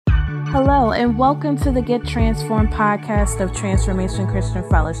Hello, and welcome to the Get Transformed podcast of Transformation Christian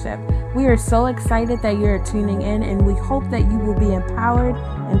Fellowship. We are so excited that you're tuning in, and we hope that you will be empowered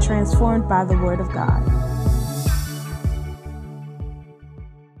and transformed by the Word of God.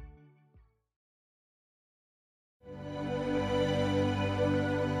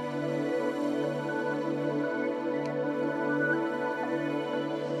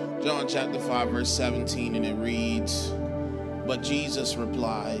 John chapter 5, verse 17, and it reads, "But Jesus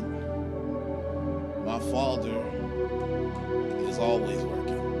replied, my Father is always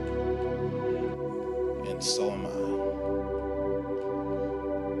working, and so am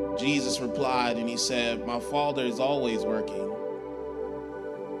I." Jesus replied, and he said, "My Father is always working,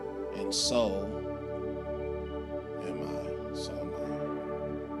 and so am I. So am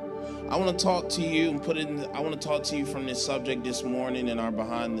I." I want to talk to you and I want to talk to you from this subject this morning in our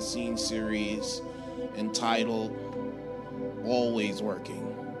Behind the Scenes series entitled Always Working.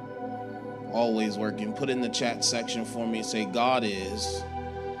 Always working. Put in the chat section for me and say, God is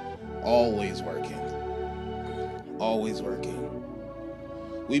always working. Always working.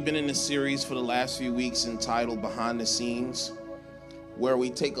 We've been in a series for the last few weeks entitled Behind the Scenes, where we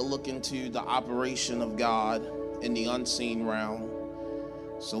take a look into the operation of God in the unseen realm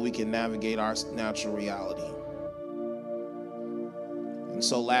so we can navigate our natural reality. And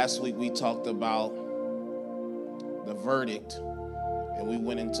so last week we talked about the verdict, and we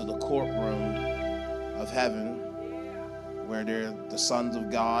went into the courtroom of heaven where the sons of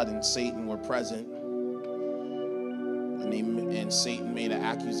God and Satan were present. And Satan made an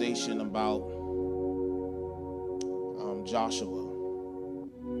accusation about Joshua.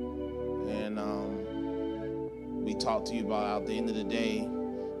 And we talked to you about at the end of the day,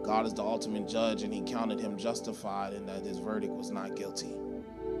 God is the ultimate judge, and he counted him justified and that his verdict was not guilty.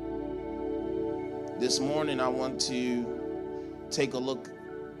 This morning I want to take a look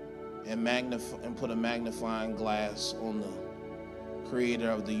and put a magnifying glass on the creator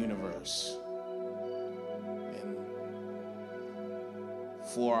of the universe. And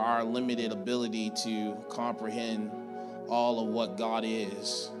for our limited ability to comprehend all of what God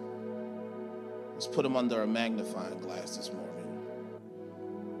is, let's put him under a magnifying glass this morning.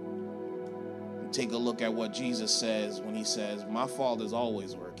 And take a look at what Jesus says when he says, "My Father's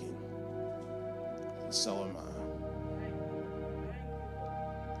always working, and so am I."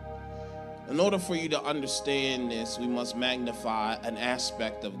 In order for you to understand this, we must magnify an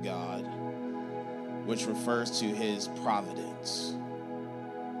aspect of God, which refers to his providence.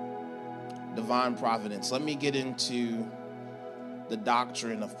 Divine providence. Let me get into the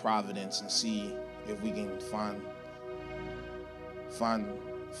doctrine of providence and see if we can find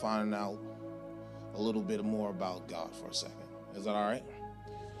out a little bit more about God for a second. Is that all right?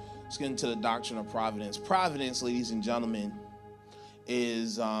 Let's get into the doctrine of providence. Providence, ladies and gentlemen,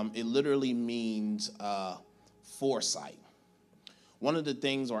 is it literally means foresight. One of the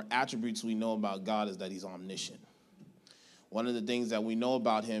things or attributes we know about God is that he's omniscient. One of the things that we know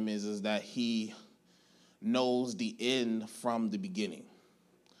about him is that he knows the end from the beginning.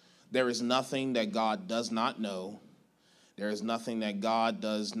 There is nothing that God does not know. There is nothing that God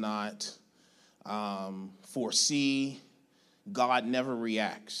does not foresee. God never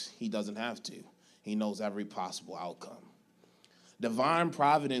reacts. He doesn't have to. He knows every possible outcome. Divine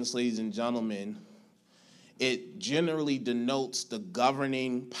providence, ladies and gentlemen, it generally denotes the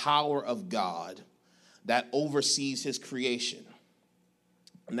governing power of God that oversees his creation.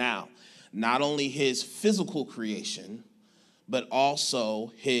 Now, not only his physical creation, but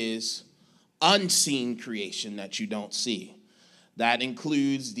also his unseen creation that you don't see. That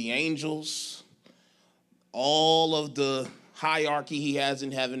includes the angels, all of the hierarchy he has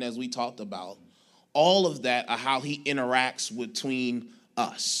in heaven, as we talked about. All of that are how he interacts between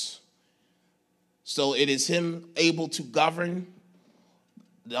us. So it is him able to govern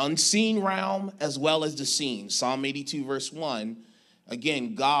the unseen realm as well as the seen. Psalm 82 verse 1,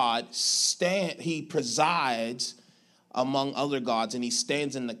 again, God he presides among other gods, and he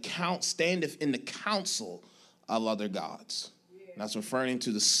standeth in the council of other gods. Yeah. That's referring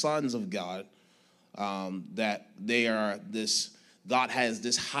to the sons of God, that they are this, God has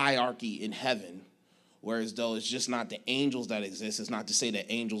this hierarchy in heaven. Whereas though it's just not the angels that exist, it's not to say that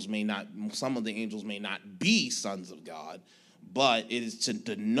some of the angels may not be sons of God, but it is to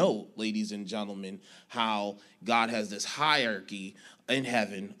denote, ladies and gentlemen, how God has this hierarchy in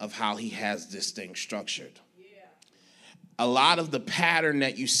heaven of how he has this thing structured. Yeah. A lot of the pattern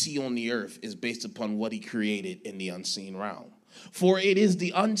that you see on the earth is based upon what he created in the unseen realm. For it is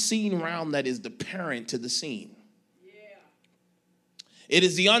the unseen realm that is the parent to the seen. It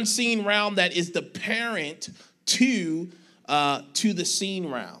is the unseen realm that is the parent to the seen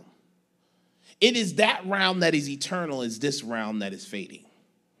realm. it is that realm that is eternal, is this realm that is fading.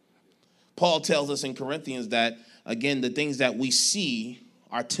 Paul tells us in Corinthians that, again, the things that we see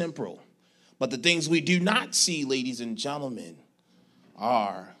are temporal, but the things we do not see, ladies and gentlemen,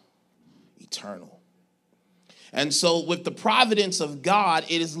 are eternal. And so with the providence of God,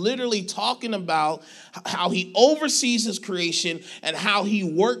 it is literally talking about how he oversees his creation and how he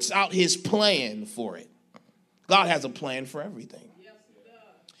works out his plan for it. God has a plan for everything.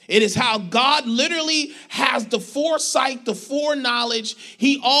 It is how God literally has the foresight, the foreknowledge.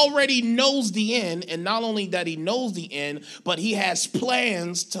 He already knows the end, and not only that he knows the end, but he has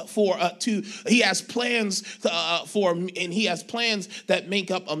plans and he has plans that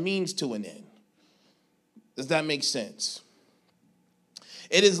make up a means to an end. Does that make sense?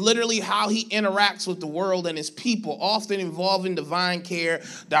 It is literally how he interacts with the world and his people, often involving divine care,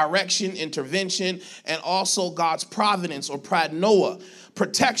 direction, intervention, and also God's providence or pradnoa,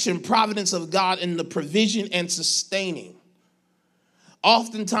 protection, providence of God in the provision and sustaining.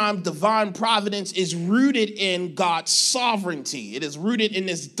 Oftentimes, divine providence is rooted in God's sovereignty. It is rooted in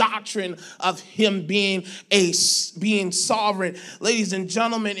this doctrine of him being sovereign. Ladies and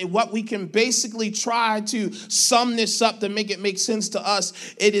gentlemen, what we can basically try to sum this up to make it make sense to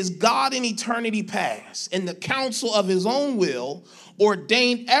us, it is God in eternity past, in the counsel of his own will,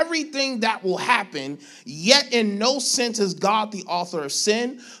 ordained everything that will happen, yet in no sense is God the author of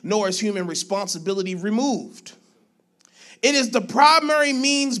sin, nor is human responsibility removed. It is the primary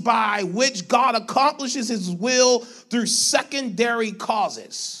means by which God accomplishes his will through secondary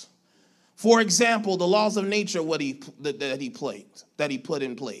causes. For example, the laws of nature that he put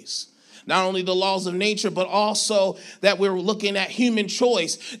in place. Not only the laws of nature, but also that we're looking at human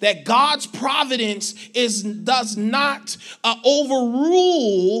choice, that God's providence does not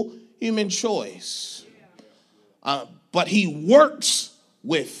overrule human choice, but he works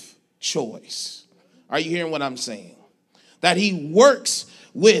with choice. Are you hearing what I'm saying? That he works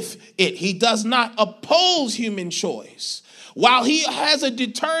with it. He does not oppose human choice. While he has a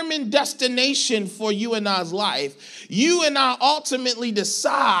determined destination for you and I's life, you and I ultimately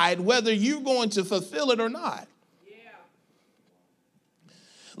decide whether you're going to fulfill it or not. Yeah.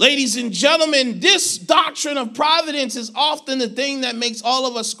 Ladies and gentlemen, this doctrine of providence is often the thing that makes all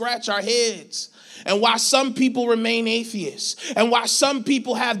of us scratch our heads. And why some people remain atheists. And why some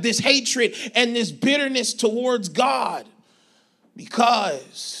people have this hatred and this bitterness towards God.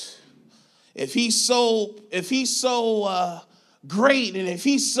 Because if he's so great and if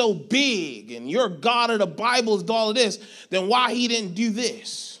he's so big and your God of the Bible is all of this, then why he didn't do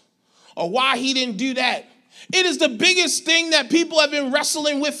this or why he didn't do that? It is the biggest thing that people have been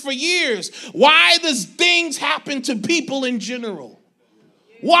wrestling with for years. Why does things happen to people in general?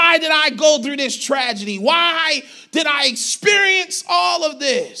 Why did I go through this tragedy? Why did I experience all of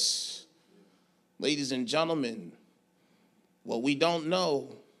this? Ladies and gentlemen, well, we don't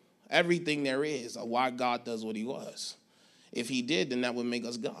know everything there is or why God does what he was. If he did, then that would make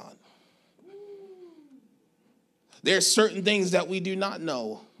us God. There's certain things that we do not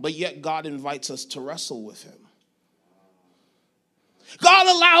know, but yet God invites us to wrestle with him. God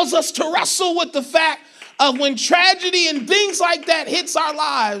allows us to wrestle with the fact of when tragedy and things like that hits our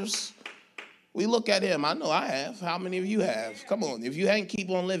lives, we look at him. I know I have. How many of you have? Come on. If you ain't, keep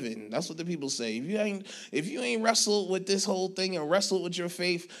on living. That's what the people say. If you ain't wrestled with this whole thing and wrestled with your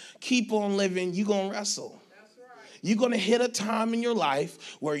faith, keep on living. You're going to wrestle. That's right. You're going to hit a time in your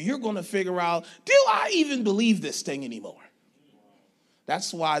life where you're going to figure out, do I even believe this thing anymore?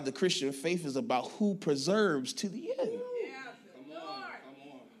 That's why the Christian faith is about who preserves to the end. Yeah. Come on.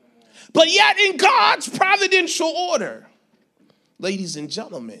 But yet in God's providential order, ladies and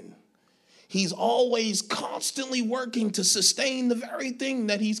gentlemen, he's always constantly working to sustain the very thing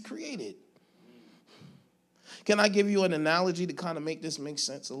that he's created. Can I give you an analogy to kind of make this make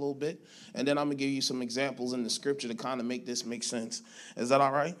sense a little bit? And then I'm going to give you some examples in the scripture to kind of make this make sense. Is that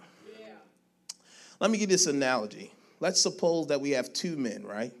all right? Yeah. Let me give this analogy. Let's suppose that we have two men,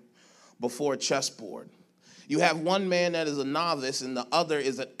 right, before a chessboard. You have one man that is a novice and the other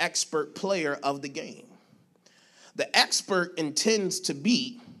is an expert player of the game. The expert intends to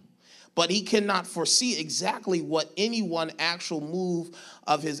beat, but he cannot foresee exactly what any one actual move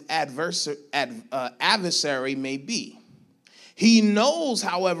of his adversary may be. He knows,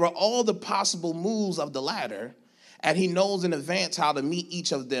 however, all the possible moves of the latter, and he knows in advance how to meet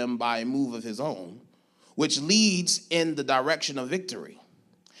each of them by a move of his own, which leads in the direction of victory.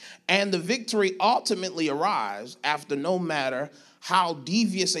 And the victory ultimately arrives after no matter how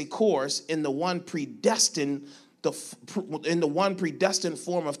devious a course in the one predestined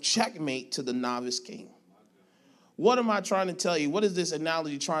form of checkmate to the novice king. What am I trying to tell you? What is this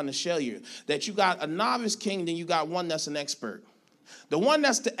analogy trying to show you? That you got a novice king, then you got one that's an expert. The one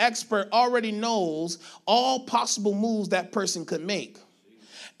that's the expert already knows all possible moves that person could make.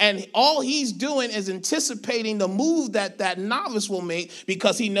 And all he's doing is anticipating the move that that novice will make,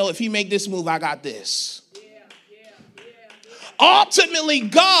 because he knows if he make this move, I got this. Ultimately,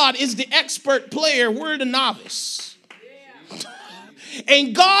 God is the expert player. We're the novice.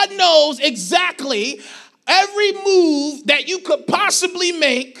 And God knows exactly every move that you could possibly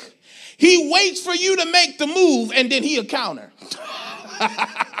make. He waits for you to make the move, and then he'll counter.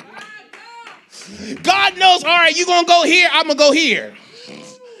 God knows, all right, you're going to go here, I'm going to go here.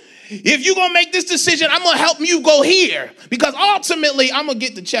 If you're going to make this decision, I'm going to help you go here, because ultimately I'm going to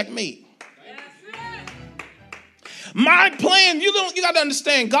get the checkmate. My plan, you got to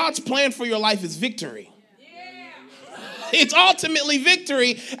understand, God's plan for your life is victory. It's ultimately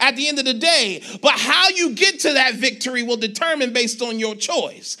victory at the end of the day. But how you get to that victory will determine based on your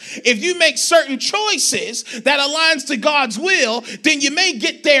choice. If you make certain choices that aligns to God's will, then you may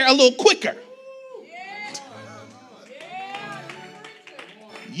get there a little quicker.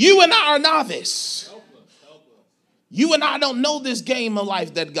 You and I are novice. You and I don't know this game of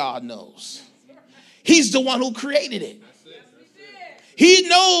life that God knows. He's the one who created it. He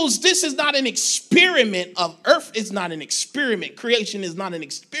knows this is not an experiment. Of earth is not an experiment. Creation is not an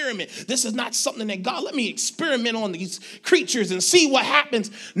experiment. This is not something that God, let me experiment on these creatures and see what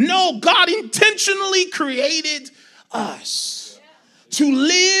happens. No, God intentionally created us to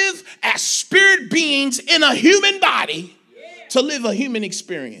live as spirit beings in a human body, to live a human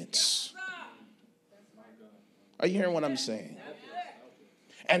experience. Are you hearing what I'm saying?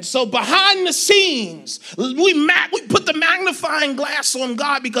 And so behind the scenes, we put the magnifying glass on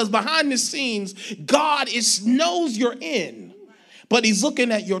God, because behind the scenes, God knows you're in, but he's looking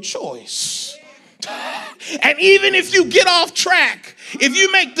at your choice. And even if you get off track, if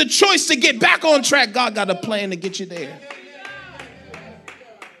you make the choice to get back on track, God got a plan to get you there.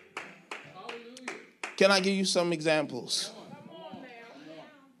 Can I give you some examples?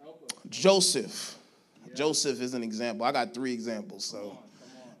 Joseph is an example. I got 3 examples, so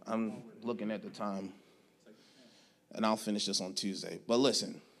I'm looking at the time, and I'll finish this on Tuesday. But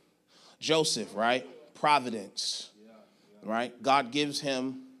listen, Joseph, right? Providence, right? God gives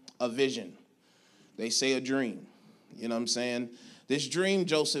him a vision. They say a dream. You know what I'm saying? This dream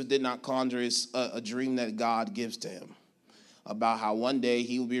Joseph did not conjure is a dream that God gives to him about how one day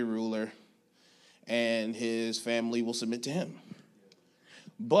he will be a ruler and his family will submit to him.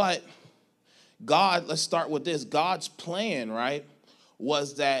 But God, let's start with this. God's plan, right,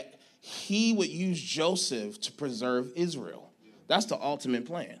 was that he would use Joseph to preserve Israel. That's the ultimate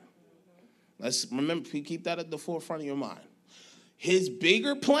plan. Let's remember, keep that at the forefront of your mind. His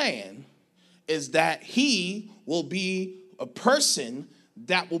bigger plan is that he will be a person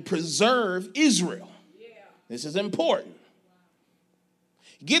that will preserve Israel. This is important.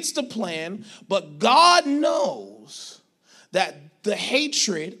 He gets the plan, but God knows that the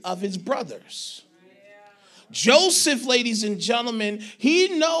hatred of his brothers. Joseph, ladies and gentlemen,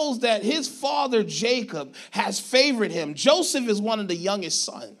 he knows that his father Jacob has favored him. Joseph is one of the youngest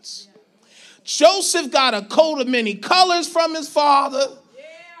sons. Joseph got a coat of many colors from his father.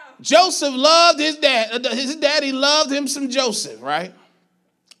 Joseph loved his dad. His daddy loved him some Joseph, right?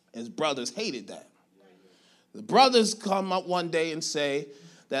 His brothers hated that. The brothers come up one day and say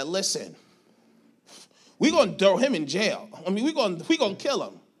that, listen, we're going to throw him in jail. I mean, we're going to kill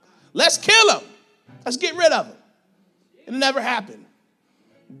him. Let's kill him. Let's get rid of him. It never happened.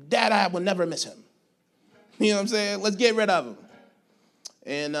 Dad, I will never miss him. You know what I'm saying? Let's get rid of him.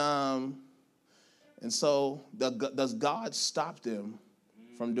 And so does God stop them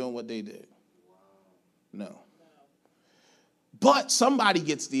from doing what they did? No. But somebody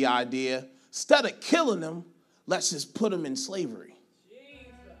gets the idea, instead of killing them, let's just put them in slavery.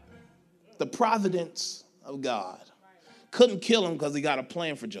 The providence of God. Couldn't kill him because he got a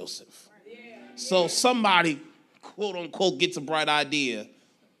plan for Joseph. So somebody, quote unquote, gets a bright idea,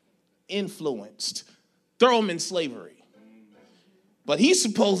 influenced, throw him in slavery. But he's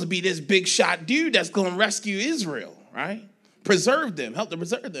supposed to be this big shot dude that's going to rescue Israel, right? Preserve them, help to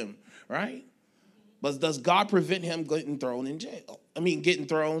preserve them, right? But does God prevent him getting thrown in jail? Getting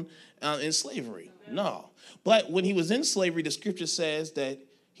thrown in slavery? No. But when he was in slavery, the scripture says that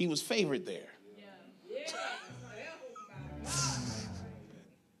he was favored there.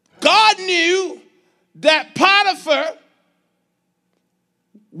 God knew that Potiphar's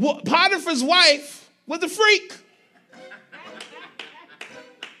wife was a freak.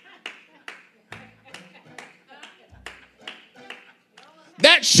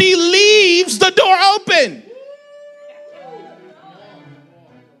 That she leaves the door open.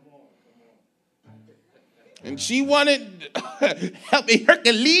 And she wanted help me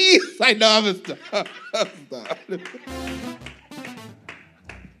Hercules. I know I'm stop.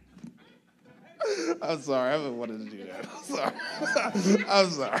 I'm sorry. I haven't wanted to do that. I'm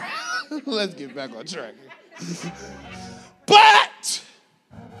sorry. Let's get back on track. But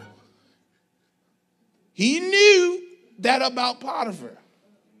he knew that about Potiphar.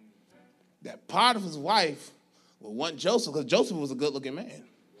 That Potiphar's wife would want Joseph because Joseph was a good-looking man.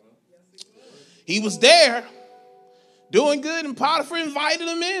 He was there doing good, and Potiphar invited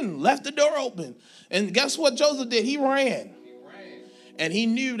him in, left the door open. And guess what Joseph did? He ran. And he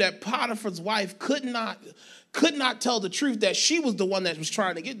knew that Potiphar's wife could not tell the truth, that she was the one that was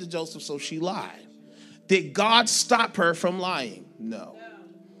trying to get to Joseph, so she lied. Did God stop her from lying? No.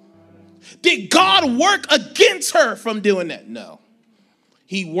 Did God work against her from doing that? No.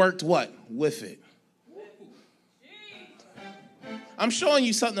 He worked what? With it. I'm showing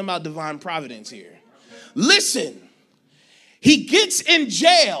you something about divine providence here. Listen, he gets in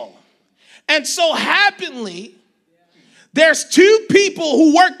jail, and so happily, there's two people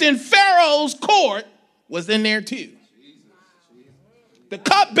who worked in Pharaoh's court was in there too. The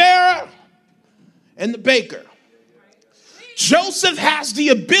cupbearer and the baker. Joseph has the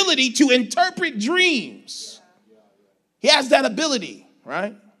ability to interpret dreams. He has that ability,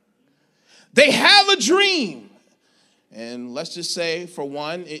 right? They have a dream. And let's just say, for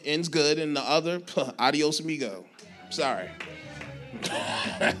one, it ends good, and the other, adios amigo. Sorry.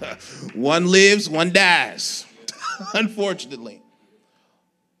 One lives, one dies, unfortunately.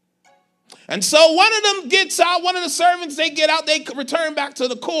 And so one of them gets out, one of the servants, they get out, they return back to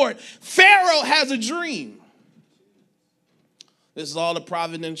the court. Pharaoh has a dream. This is all the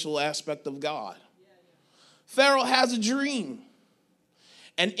providential aspect of God. Pharaoh has a dream.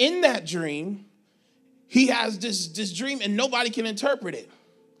 And in that dream, he has this dream and nobody can interpret it.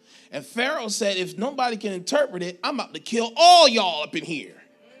 And Pharaoh said, if nobody can interpret it, I'm about to kill all y'all up in here.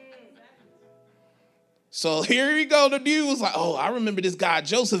 So here we go. The dude was like, oh, I remember this guy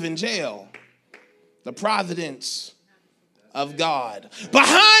Joseph in jail. The providence of God.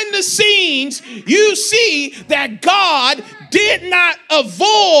 Behind the scenes, you see that God did not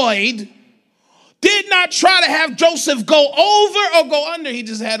try to have Joseph go over or go under. He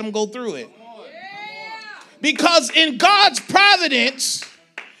just had him go through it. Because in God's providence,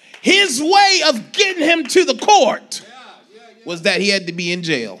 his way of getting him to the court was that he had to be in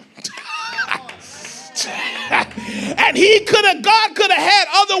jail. And God could have had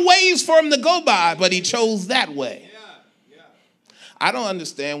other ways for him to go by, but he chose that way. I don't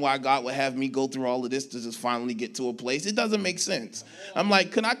understand why God would have me go through all of this to just finally get to a place. It doesn't make sense. I'm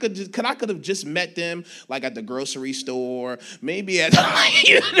like, could I could have just met them like at the grocery store, maybe at,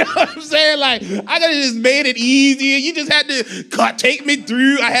 you know what I'm saying? Like, I could have just made it easier. You just had to take me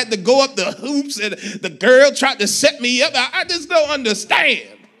through. I had to go up the hoops, and the girl tried to set me up. I just don't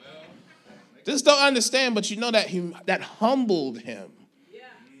understand. Just don't understand, but you know that humbled him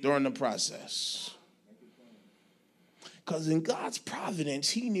during the process. Because in God's providence,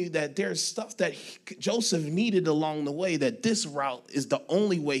 he knew that there's stuff that Joseph needed along the way, that this route is the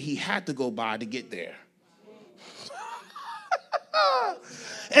only way he had to go by to get there.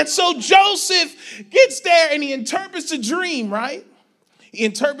 And so Joseph gets there and he interprets a dream, right? He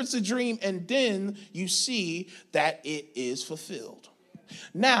interprets a dream, and then you see that it is fulfilled.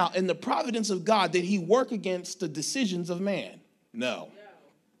 Now, in the providence of God, did he work against the decisions of man? No.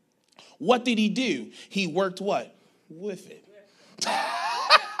 What did he do? He worked what? With it.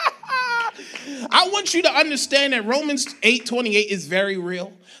 I want you to understand that Romans 8:28 is very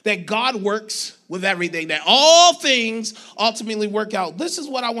real, that God works with everything, that all things ultimately work out. This is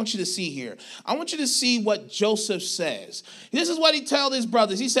what I want you to see here. I want you to see what Joseph says. This is what he tells his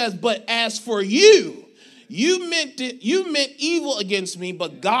brothers. He says, but as for you, you meant evil against me,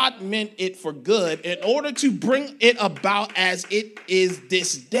 but God meant it for good in order to bring it about as it is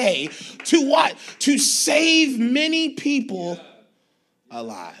this day. To what? To save many people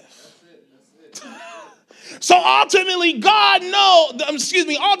alive. So ultimately,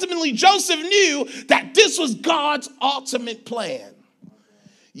 ultimately Joseph knew that this was God's ultimate plan.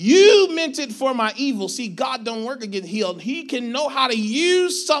 You meant it for my evil. See, God don't work against healed. He can know how to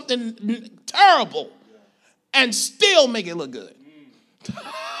use something terrible and still make it look good.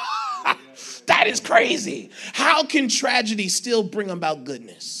 That is crazy. How can tragedy still bring about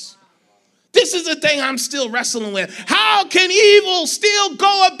goodness? This is the thing I'm still wrestling with. How can evil still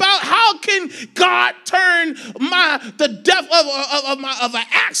go about? How can God turn the death of an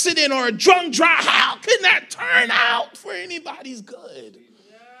accident or a drunk drive? How can that turn out for anybody's good?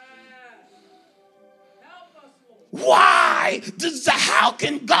 Why? How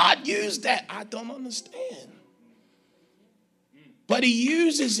can God use that? I don't understand. But he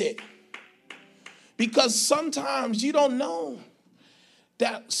uses it. Because sometimes you don't know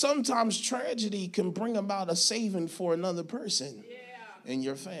that sometimes tragedy can bring about a saving for another person in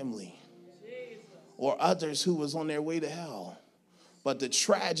your family or others who was on their way to hell. But the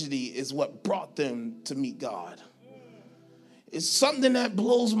tragedy is what brought them to meet God. It's something that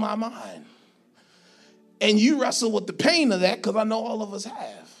blows my mind. And you wrestle with the pain of that because I know all of us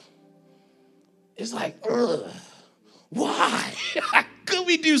have. It's like, why? Could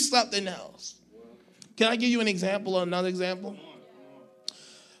we do something else? Can I give you an example or another example?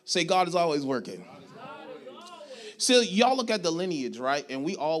 Say, God is always working. So y'all look at the lineage, right? And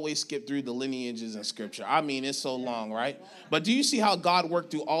we always skip through the lineages in Scripture. I mean, it's so long, right? But do you see how God worked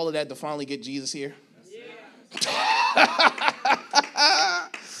through all of that to finally get Jesus here? Yeah.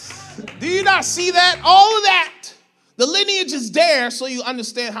 Do you not see that? All of that. The lineage is there so you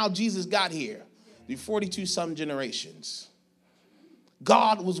understand how Jesus got here. The 42-some generations.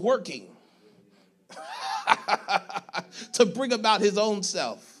 God was working to bring about his own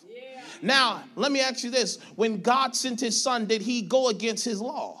self. Now, let me ask you this. When God sent his son, did he go against his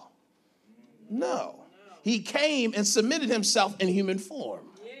law? No. He came and submitted himself in human form.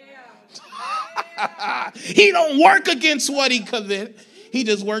 He don't work against what he committed. He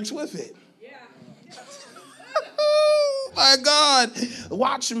just works with it. Oh, my God.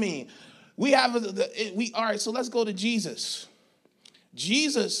 Watch me. All right, so let's go to Jesus.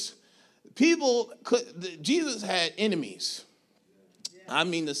 Jesus had enemies. I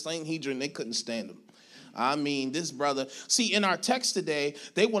mean, the Sanhedrin, they couldn't stand him. I mean, this brother. See, in our text today,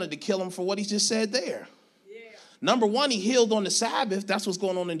 they wanted to kill him for what he just said there. Yeah. Number one, he healed on the Sabbath. That's what's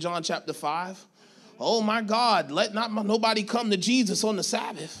going on in John chapter 5. Oh, my God, let nobody come to Jesus on the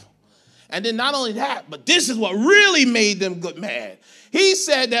Sabbath. And then not only that, but this is what really made them good mad. He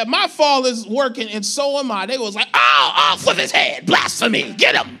said that my Father's working and so am I. They was like, off with his head. Blasphemy.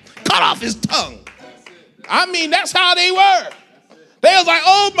 Get him. Cut off his tongue. I mean, that's how they were. They was like,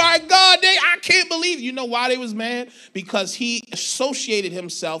 oh, my God, I can't believe. You know why they was mad? Because he associated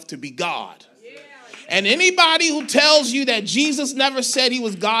himself to be God. And anybody who tells you that Jesus never said he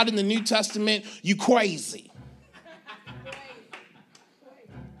was God in the New Testament, you crazy.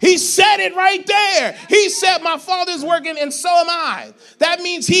 He said it right there. He said, my Father's working and so am I. That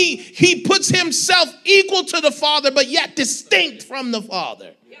means he puts himself equal to the Father, but yet distinct from the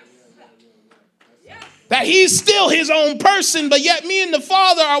Father. That he's still his own person, but yet me and the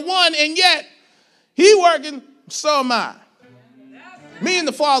Father are one, and yet he working, so am I. Me and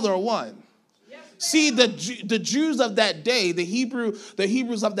the Father are one. See, the Jews of that day, the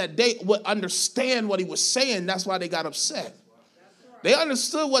Hebrews of that day would understand what he was saying. That's why they got upset. They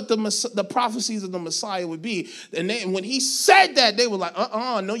understood what the prophecies of the Messiah would be. And when he said that, they were like,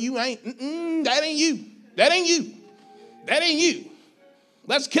 no, you ain't. That ain't you. That ain't you. That ain't you.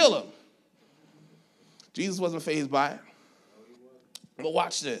 Let's kill him. Jesus wasn't fazed by it. But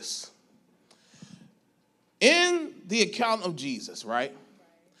watch this. In the account of Jesus, right,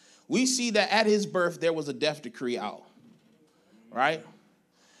 we see that at his birth, there was a death decree out, right?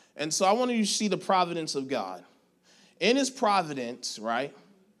 And so I want you to see the providence of God. In his providence, right,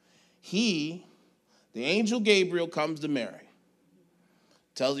 the angel Gabriel comes to Mary,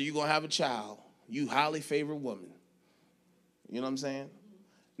 tells her you're going to have a child, you highly favored woman. You know what I'm saying?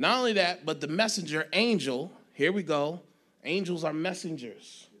 Not only that, but the messenger angel, here we go, angels are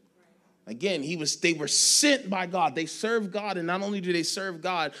messengers. Again, they were sent by God. They serve God, and not only do they serve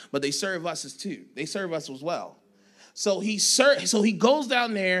God, but they serve us as too. They serve us as well. So he goes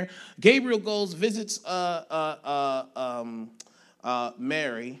down there. Gabriel goes, visits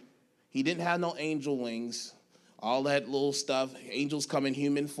Mary. He didn't have no angel wings, all that little stuff. Angels come in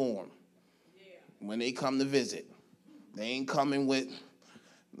human form when they come to visit. They ain't coming with,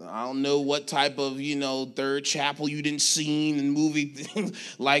 I don't know what type of, third chapel you didn't seen in movie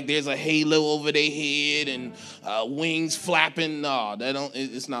things, like there's a halo over their head and wings flapping. No,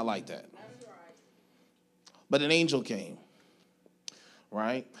 it's not like that. But an angel came,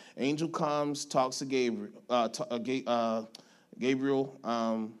 right? Angel comes, talks to Gabriel.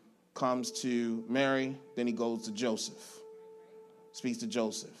 Gabriel comes to Mary. Then he goes to Joseph, speaks to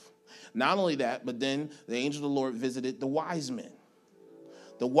Joseph. Not only that, but then the angel of the Lord visited the wise men.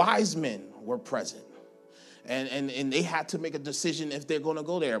 The wise men were present. And they had to make a decision if they're going to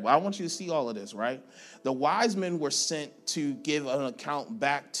go there. But I want you to see all of this, right? The wise men were sent to give an account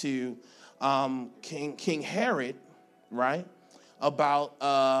back to King Herod, right,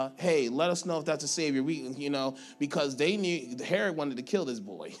 about, hey, let us know if that's a savior. Because they knew Herod wanted to kill this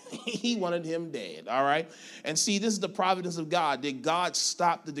boy. He wanted him dead, all right? And see, this is the providence of God. Did God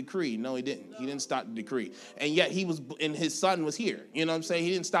stop the decree? No, he didn't. He didn't stop the decree. And yet his son was here. You know what I'm saying?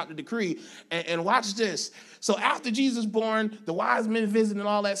 He didn't stop the decree. And watch this. So after Jesus born, the wise men visited and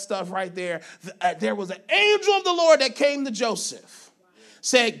all that stuff right there, there was an angel of the Lord that came to Joseph.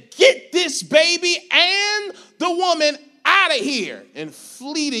 Said, get this baby and the woman out of here and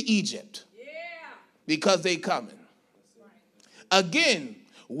flee to Egypt. Because they coming. Again,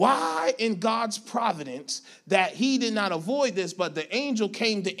 why in God's providence that he did not avoid this, but the angel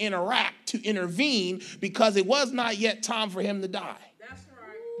came to interact, to intervene, because it was not yet time for him to die. That's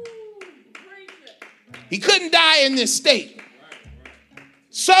right. He couldn't die in this state.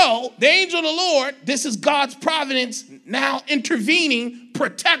 So the angel of the Lord, this is God's providence now intervening,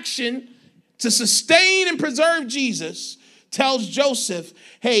 protection to sustain and preserve Jesus, tells Joseph,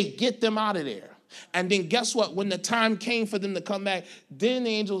 hey, get them out of there. And then guess what? When the time came for them to come back, then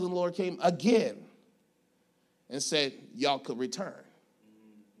the angels of the Lord came again and said, y'all could return.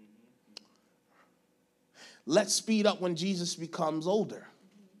 Let's speed up when Jesus becomes older.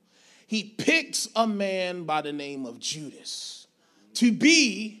 He picks a man by the name of Judas to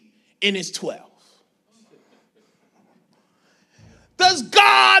be in his 12. Does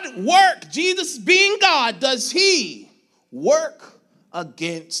God work? Jesus being God, does he work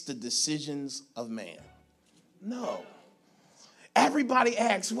against the decisions of man? No. Everybody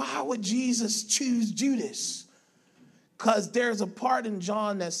asks, why would Jesus choose Judas? Because there's a part in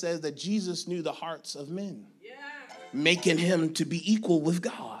John that says that Jesus knew the hearts of men, making him to be equal with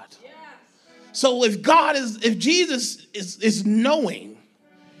God. So if Jesus is knowing,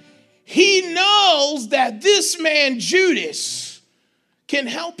 he knows that this man Judas can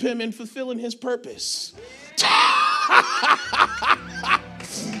help him in fulfilling his purpose.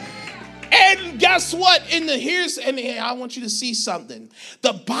 And guess what? I want you to see something.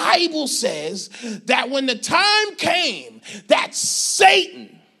 The Bible says that when the time came that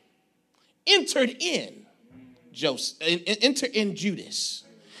Satan entered in Judas,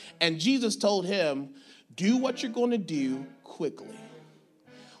 and Jesus told him, do what you're going to do quickly.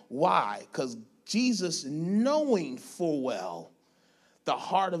 Why? Because Jesus, knowing full well the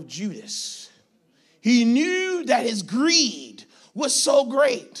heart of Judas, he knew that his greed was so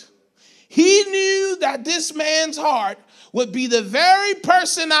great. He knew that this man's heart would be the very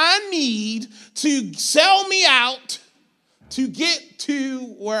person I need to sell me out to get to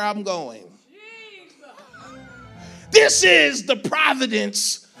where I'm going. Jesus. This is the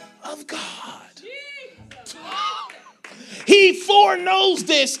providence of God. Jesus. He foreknows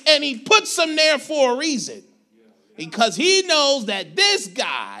this and he puts him there for a reason. Because he knows that this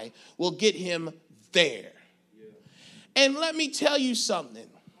guy will get him there. And let me tell you something.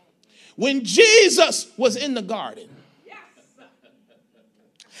 When Jesus was in the garden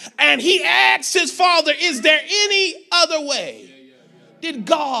and he asked his father, is there any other way? Did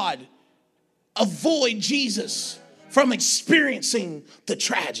God avoid Jesus from experiencing the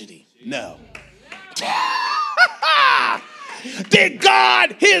tragedy? No. Did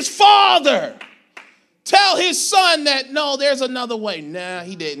God, his father, tell his son that, no, there's another way? Nah,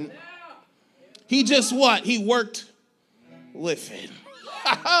 he didn't. He just what? He worked with it.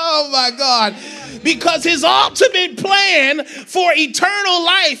 Oh, my God. Because his ultimate plan for eternal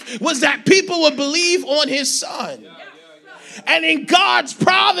life was that people would believe on his son. And in God's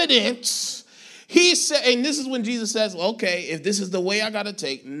providence, he said, and this is when Jesus says, okay, if this is the way I got to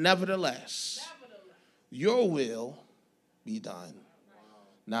take, nevertheless, your will be done,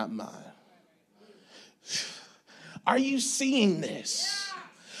 not mine. Are you seeing this?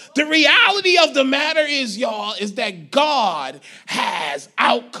 The reality of the matter is, y'all, is that God has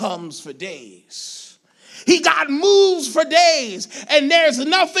outcomes for days. He got moves for days. And there's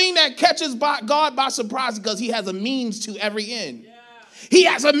nothing that catches God by surprise because he has a means to every end. He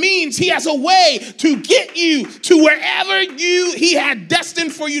has a means, he has a way to get you to wherever he had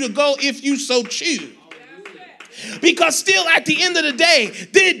destined for you to go if you so choose. Because still at the end of the day,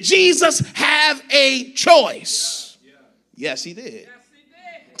 did Jesus have a choice? Yes, he did.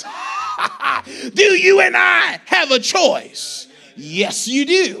 Do you and I have a choice? Yes, you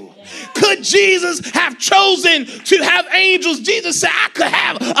do. Could Jesus have chosen to have angels? Jesus said, I could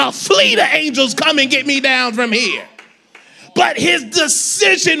have a fleet of angels come and get me down from here. But his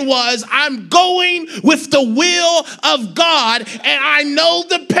decision was, I'm going with the will of God, and I know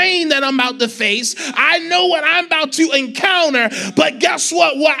the pain that I'm about to face. I know what I'm about to encounter. But guess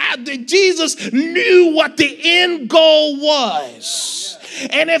what? Jesus knew what the end goal was.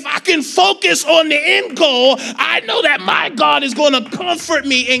 And if I can focus on the end goal, I know that my God is going to comfort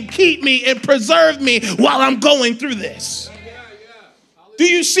me and keep me and preserve me while I'm going through this. Do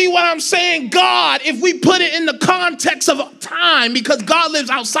you see what I'm saying? God, if we put it in the context of time, because God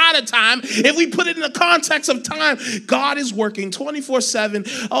lives outside of time, if we put it in the context of time, God is working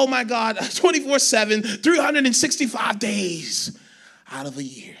 24/7. Oh my God, 24/7, 365 days out of a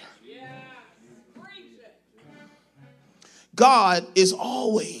year. God is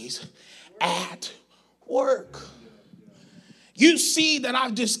always at work. You see that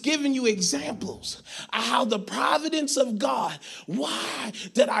I've just given you examples of how the providence of God, why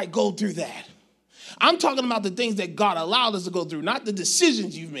did I go through that? I'm talking about the things that God allowed us to go through, not the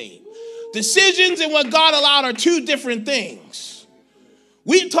decisions you've made. Decisions and what God allowed are two different things.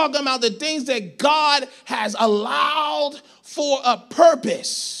 We're talking about the things that God has allowed for a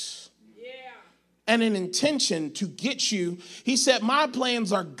purpose and an intention to get you. He said, my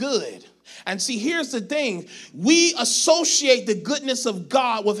plans are good. And see, here's the thing. We associate the goodness of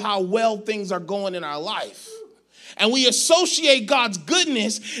God with how well things are going in our life. And we associate God's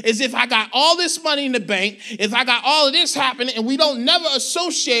goodness as if I got all this money in the bank, if I got all of this happening, and we don't never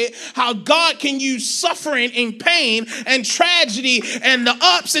associate how God can use suffering and pain and tragedy and the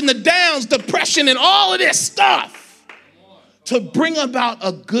ups and the downs, depression and all of this stuff to bring about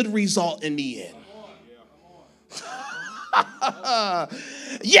a good result in the end.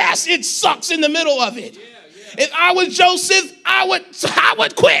 Yes, it sucks in the middle of it. If I was Joseph, I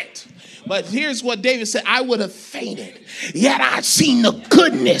would quit. But here's what David said, I would have fainted, yet I've seen the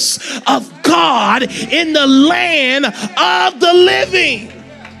goodness of God in the land of the living.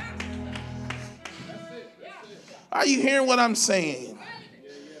 Are you hearing what I'm saying?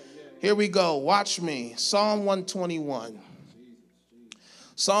 Here we go. Watch me. Psalm 121.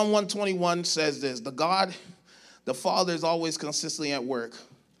 Psalm 121 says this, the Father is always consistently at work.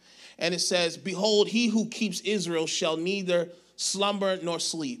 And it says, behold, he who keeps Israel shall neither slumber nor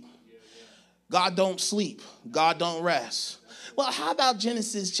sleep. God don't sleep. God don't rest. Well, how about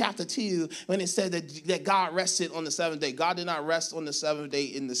Genesis chapter 2 when it said that God rested on the seventh day? God did not rest on the seventh day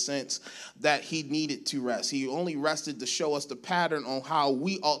in the sense that he needed to rest. He only rested to show us the pattern on how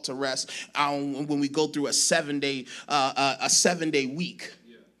we ought to rest when we go through a 7-day week.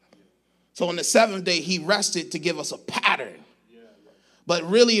 So on the seventh day, he rested to give us a pattern. But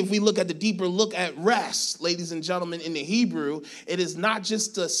really, if we look at the deeper look at rest, ladies and gentlemen, in the Hebrew, it is not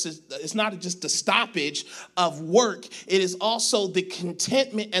just the stoppage of work. It is also the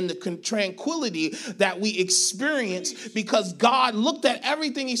contentment and the tranquility that we experience because God looked at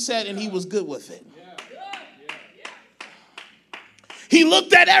everything he said and he was good with it. He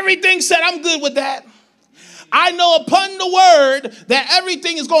looked at everything, said, I'm good with that. I know upon the word that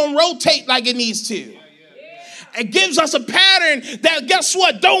everything is going to rotate like it needs to. It gives us a pattern that, guess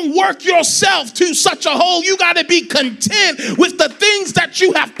what? Don't work yourself to such a hole. You got to be content with the things that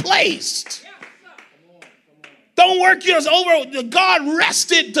you have placed. Don't work yours over. God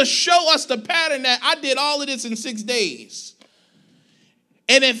rested to show us the pattern that I did all of this in 6 days.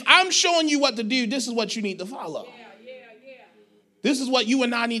 And if I'm showing you what to do, this is what you need to follow. This is what you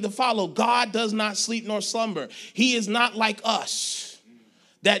and I need to follow. God does not sleep nor slumber. He is not like us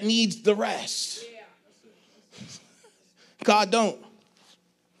that needs the rest. God don't.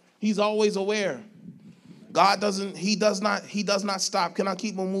 He's always aware. God doesn't, he does not stop. Can I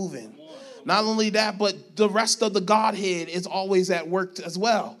keep on moving? Not only that, but the rest of the Godhead is always at work as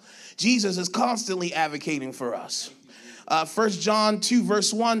well. Jesus is constantly advocating for us. 1 John 2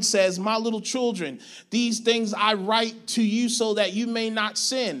 verse 1 says, my little children, these things I write to you so that you may not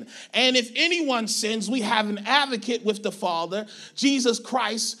sin. And if anyone sins, we have an advocate with the Father, Jesus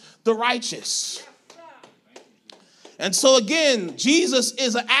Christ, the righteous. And so again, Jesus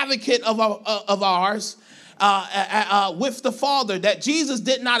is an advocate of ours with the Father, that Jesus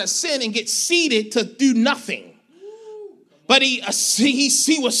did not ascend and get seated to do nothing. But he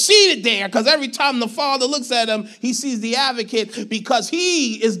was seated there because every time the Father looks at him, he sees the advocate because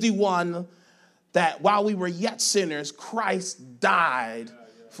he is the one that while we were yet sinners, Christ died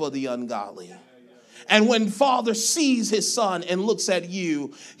for the ungodly. And when Father sees his son and looks at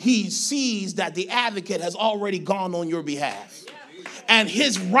you, he sees that the advocate has already gone on your behalf. And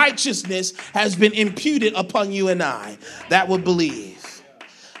his righteousness has been imputed upon you and I that would believe.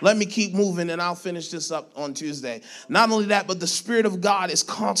 Let me keep moving and I'll finish this up on Tuesday. Not only that, but the Spirit of God is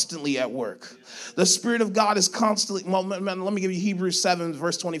constantly at work. The Spirit of God is constantly, well, let me give you Hebrews 7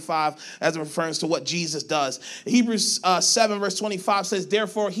 verse 25 as it refers to what Jesus does. Hebrews 7 verse 25 says,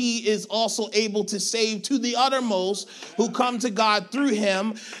 therefore he is also able to save to the uttermost who come to God through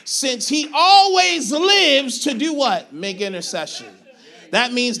him, since he always lives to do what? Make intercession.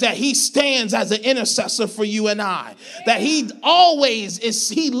 That means that he stands as an intercessor for you and I. That he lives,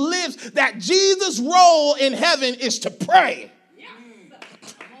 that Jesus' role in heaven is to pray.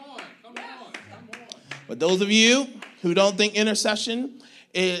 But those of you who don't think intercession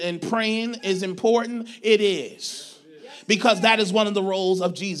and praying is important, it is. Because that is one of the roles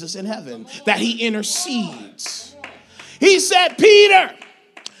of Jesus in heaven, that he intercedes. He said, Peter,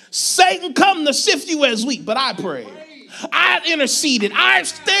 Satan come to sift you as wheat, but I prayed. I interceded. I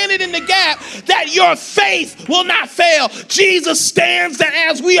standing in the gap that your faith will not fail. Jesus stands that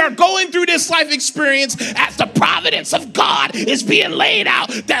as we are going through this life experience, as the providence of God is being laid out,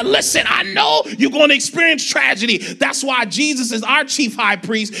 that listen, I know you're going to experience tragedy. That's why Jesus is our chief high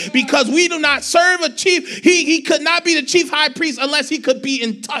priest, because we do not serve a chief. He could not be the chief high priest unless he could be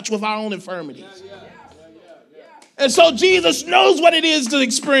in touch with our own infirmities. And so Jesus knows what it is to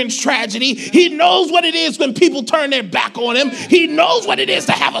experience tragedy. He knows what it is when people turn their back on him. He knows what it is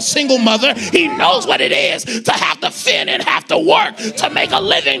to have a single mother. He knows what it is to have to fend and have to work to make a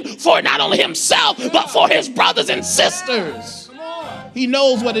living for not only himself, but for his brothers and sisters. He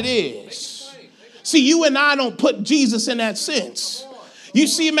knows what it is. See, you and I don't put Jesus in that sense. You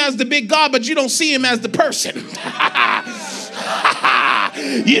see him as the big God, but you don't see him as the person.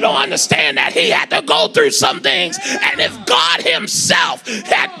 You don't understand that he had to go through some things. And if God himself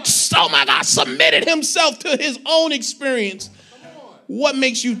had, submitted himself to his own experience, what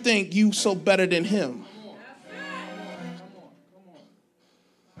makes you think you so better than him?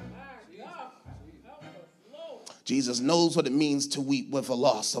 Jesus knows what it means to weep with a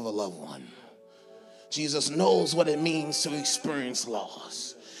loss of a loved one. Jesus knows what it means to experience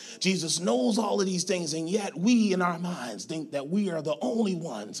loss. Jesus knows all of these things, and yet we in our minds think that we are the only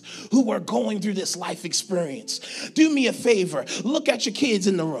ones who are going through this life experience. Do me a favor. Look at your kids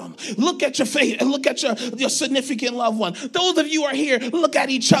in the room. Look at your face. Look at your significant loved one. Those of you who are here, look at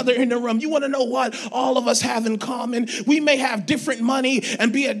each other in the room. You want to know what all of us have in common? We may have different money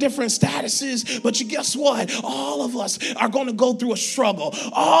and be at different statuses, but guess what? All of us are going to go through a struggle.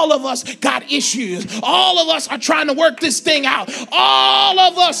 All of us got issues. All of us are trying to work this thing out. All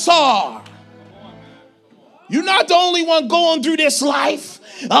of us are. You're not the only one going through this life.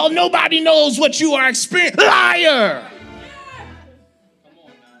 Oh, nobody knows what you are experiencing. Liar.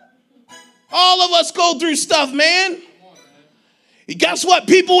 All of us go through stuff, man. Guess what?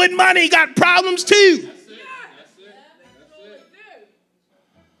 People with money got problems too.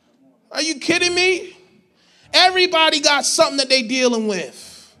 Are you kidding me? Everybody got something that they dealing with.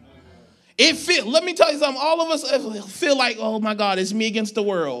 Let me tell you something. All of us feel like, oh my God, it's me against the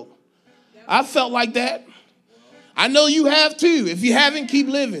world. I felt like that. I know you have too. If you haven't, keep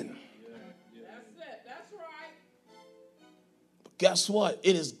living. That's it. That's right. But guess what?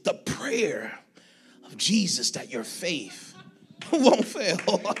 It is the prayer of Jesus that your faith won't fail.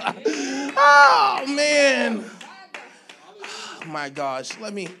 Oh man. Oh, my gosh.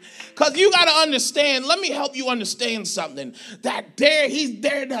 Because you got to understand, let me help you understand something. That he's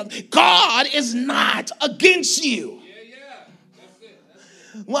there. God is not against you.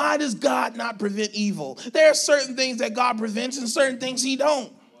 Why does God not prevent evil? There are certain things that God prevents and certain things he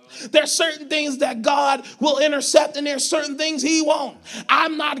don't. There are certain things that God will intercept and there are certain things he won't.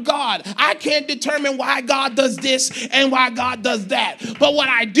 I'm not God. I can't determine why God does this and why God does that. But what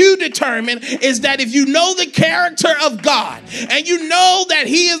I do determine is that if you know the character of God and you know that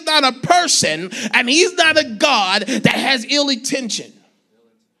he is not a person and he's not a God that has ill intention.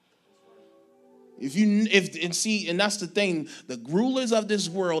 And that's the thing, the rulers of this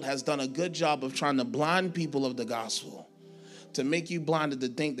world has done a good job of trying to blind people of the gospel, to make you blinded to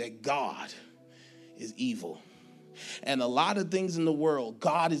think that God is evil. And a lot of things in the world,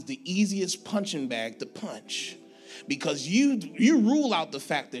 God is the easiest punching bag to punch. Because you rule out the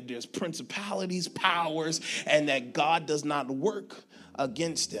fact that there's principalities, powers, and that God does not work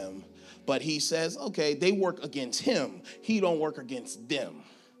against them. But he says, okay, they work against him. He don't work against them.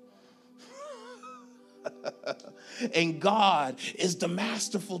 And God is the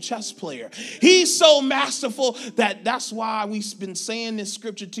masterful chess player. He's so masterful that's why we've been saying this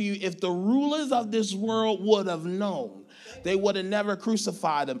scripture to you. If the rulers of this world would have known, they would have never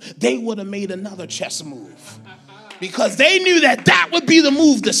crucified him. They would have made another chess move. Because they knew that would be the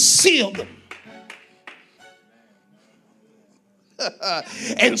move to seal them.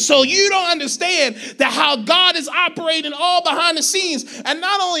 And so you don't understand that how God is operating all behind the scenes. And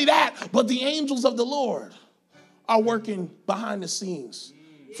not only that, but the angels of the Lord are working behind the scenes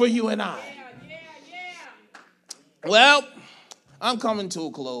for you and I. Well, I'm coming to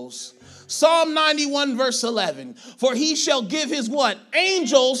a close. Psalm 91 verse 11. For he shall give his what?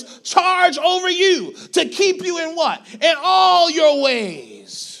 Angels charge over you to keep you in what? In all your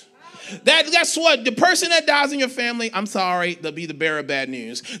ways. That's what the person that dies in your family, I'm sorry, they'll be the bearer of bad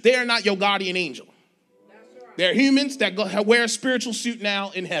news. They are not your guardian angel. They're humans that wear a spiritual suit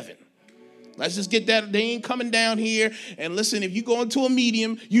now in heaven. Let's just get that. They ain't coming down here. And listen, if you go into a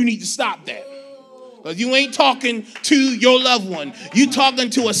medium, you need to stop that. Because you ain't talking to your loved one. You talking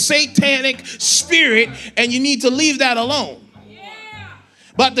to a satanic spirit, and you need to leave that alone.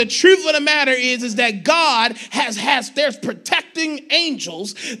 But the truth of the matter is that God there's protecting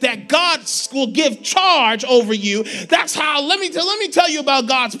angels that God will give charge over you. That's how, let me tell you about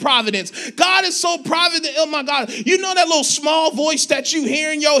God's providence. God is so provident. Oh my God. You know that little small voice that you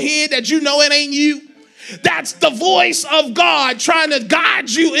hear in your head that you know it ain't you? That's the voice of God trying to guide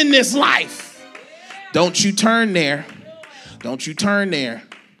you in this life. Don't you turn there. Don't you turn there.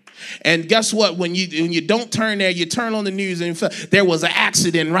 And guess what? When you don't turn there, you turn on the news and there was an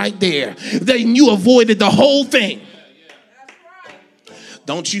accident right there. Then you avoided the whole thing.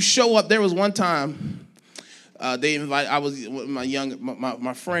 Don't you show up. There was one time I was with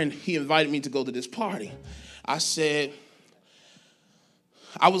my friend. He invited me to go to this party. I said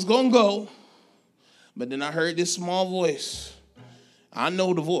I was going to go, but then I heard this small voice. I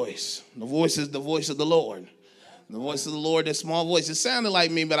know the voice. The voice is the voice of the Lord. The voice of the Lord, that small voice. It sounded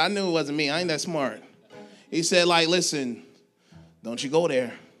like me, but I knew it wasn't me. I ain't that smart. He said, listen, don't you go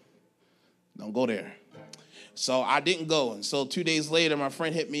there. Don't go there. So I didn't go. And so 2 days later, my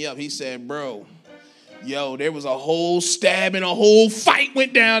friend hit me up. He said, bro, there was a whole stab and a whole fight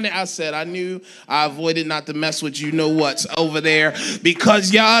went down there. I said, I knew I avoided not to mess with you know what's over there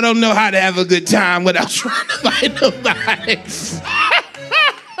because y'all don't know how to have a good time without trying to fight nobody.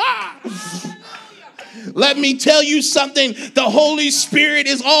 Let me tell you something. The Holy Spirit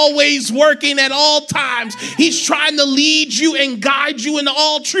is always working at all times. He's trying to lead you and guide you into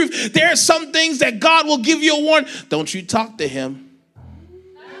all truth. There are some things that God will give you a warning. Don't you talk to him.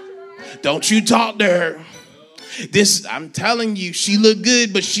 Don't you talk to her. I'm telling you, she look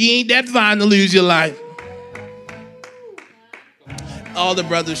good, but she ain't that fine to lose your life. All the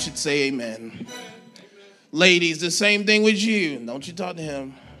brothers should say amen. Ladies, the same thing with you. Don't you talk to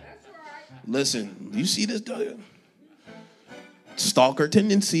him. Listen, you see this? Stalker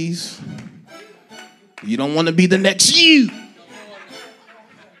tendencies. You don't want to be the next you.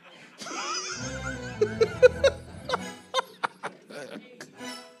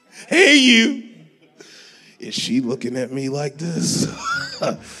 Hey, you. Is she looking at me like this?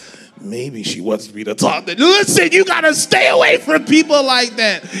 Maybe she wants me to talk to. Listen, you got to stay away from people like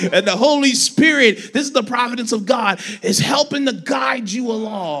that. And the Holy Spirit, this is the providence of God, is helping to guide you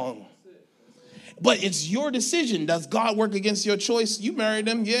along. But it's your decision. Does God work against your choice? You married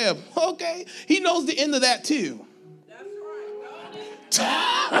him? Yeah. Okay. He knows the end of that too. That's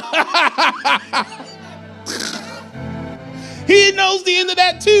right. He knows the end of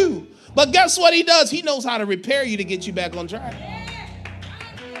that too. But guess what he does? He knows how to repair you to get you back on track.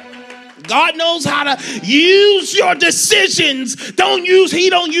 God knows how to use your decisions. He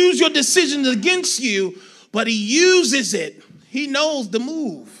don't use your decisions against you, but he uses it. He knows the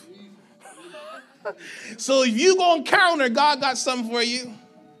move. So if you gonna counter, God got something for you.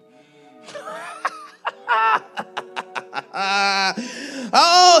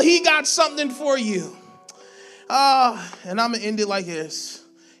 Oh, he got something for you. And I'm gonna end it like this.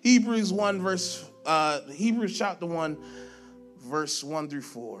 Hebrews chapter 1, verse 1 through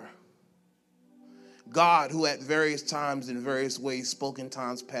 4. God, who at various times in various ways spoke in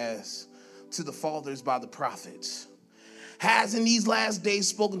times past to the fathers by the prophets, has in these last days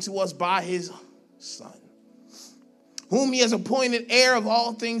spoken to us by his Son, whom he has appointed heir of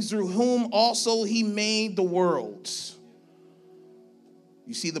all things, through whom also he made the worlds.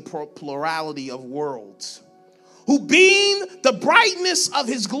 You see the plurality of worlds. Who being the brightness of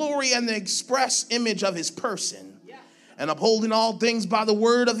his glory and the express image of his person, and upholding all things by the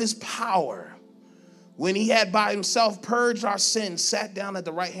word of his power, when he had by himself purged our sins, sat down at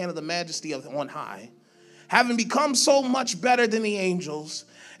the right hand of the majesty of on high, having become so much better than the angels,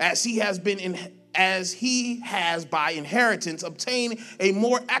 as he has by inheritance obtained a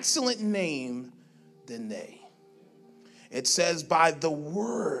more excellent name than they. It says by the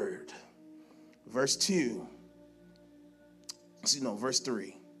word, verse 3,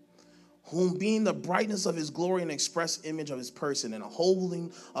 whom being the brightness of his glory and express image of his person, and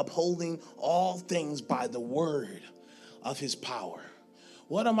upholding all things by the word of his power.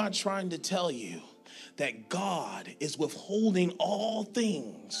 What am I trying to tell you? That God is withholding all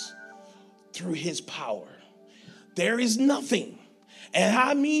things through his power. There is nothing And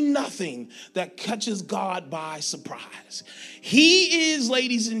I mean nothing that catches God by surprise. He is,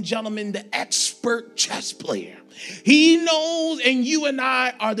 ladies and gentlemen, the expert chess player. He knows, and you and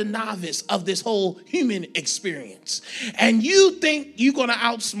I are the novice of this whole human experience. And you think you're going to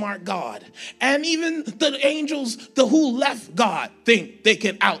outsmart God. And even the angels who left God think they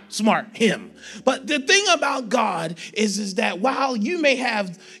can outsmart him. But the thing about God is that while you may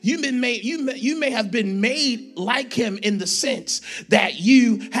have been made like him in the sense that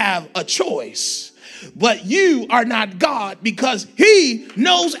you have a choice, but you are not God because he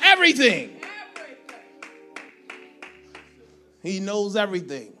knows everything. He knows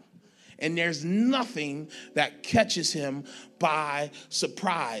everything. And there's nothing that catches him by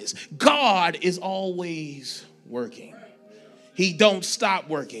surprise. God is always working. He don't stop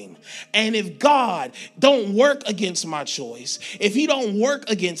working. And if God don't work against my choice, if he don't work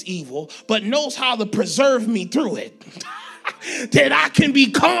against evil, but knows how to preserve me through it, then I can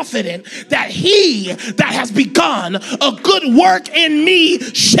be confident that he that has begun a good work in me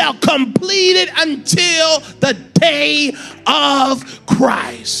shall complete it until the day of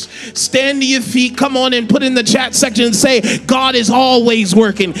Christ. Stand to your feet. Come on and put in the chat section and say, God is always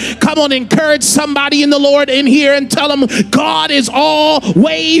working. Come on, encourage somebody in the Lord in here and tell them God is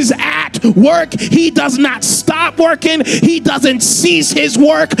always at work. He does not stop working. He doesn't cease his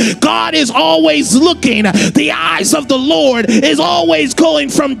work. God is always looking. The eyes of the Lord is always going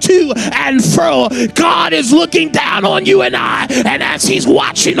from to and fro. God is looking down on you and I, and as he's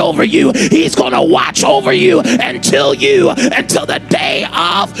watching over you, he's going to watch over you until the day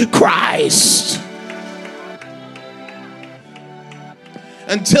of Christ.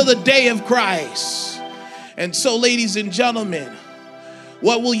 Until the day of Christ. And so, ladies and gentlemen,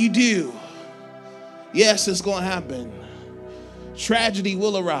 what will you do? Yes, it's going to happen. Tragedy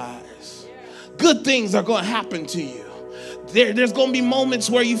will arise. Good things are going to happen to you. There's going to be moments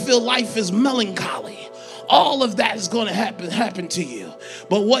where you feel life is melancholy. All of that is going to happen to you.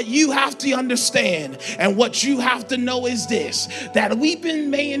 But what you have to understand and what you have to know is this, that weeping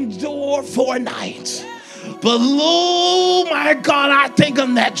may endure for a night. But oh my God, I think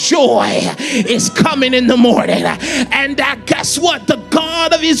of that joy is coming in the morning. And that guess what? The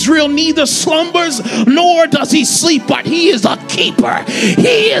God of Israel neither slumbers nor does he sleep, but he is a keeper.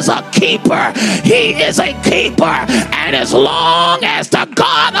 He is a keeper. He is a keeper. And as long as the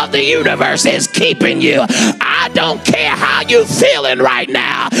God of the universe is keeping you, I don't care how you feeling right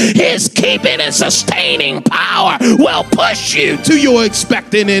now. His keeping and sustaining power will push you to your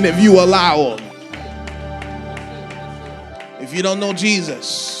expecting end if you allow him. If you don't know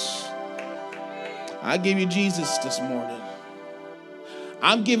Jesus, I give you Jesus this morning.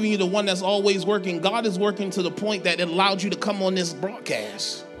 I'm giving you the one that's always working. God is working to the point that it allowed you to come on this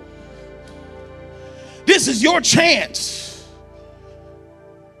broadcast. This is your chance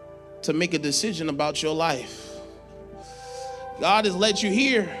to make a decision about your life. God has let you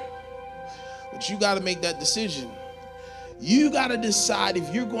here, but you got to make that decision. You got to decide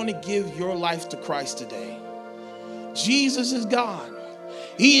if you're going to give your life to Christ today. Jesus is God.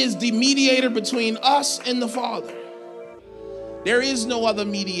 He is the mediator between us and the Father. There is no other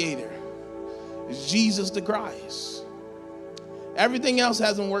mediator. It's Jesus the Christ. Everything else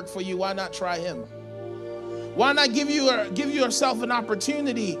hasn't worked for you. Why not try him? Why not give yourself an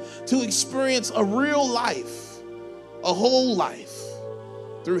opportunity to experience a real life, a whole life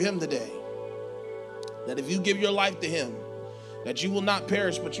through him today? That if you give your life to him, that you will not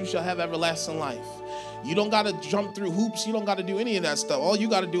perish, but you shall have everlasting life. You don't got to jump through hoops. You don't got to do any of that stuff. All you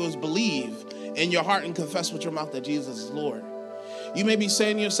got to do is believe in your heart and confess with your mouth that Jesus is Lord. You may be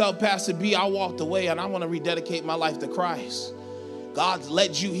saying to yourself, Pastor B, I walked away and I want to rededicate my life to Christ. God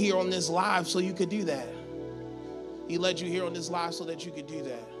led you here on this live so you could do that. He led you here on this live so that you could do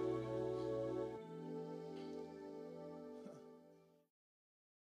that.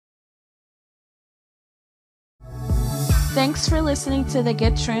 Thanks for listening to the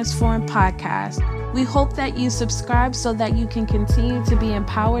Get Transformed podcast. We hope that you subscribe so that you can continue to be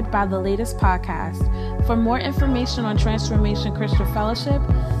empowered by the latest podcast. For more information on Transformation Christian Fellowship,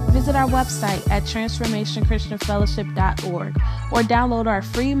 visit our website at transformationchristianfellowship.org or download our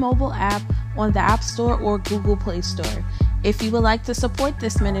free mobile app on the App Store or Google Play Store. If you would like to support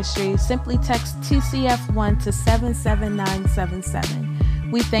this ministry, simply text TCF1 to 77977.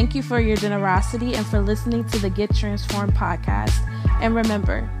 We thank you for your generosity and for listening to the Get Transformed podcast. And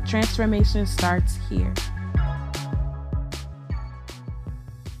remember, transformation starts here.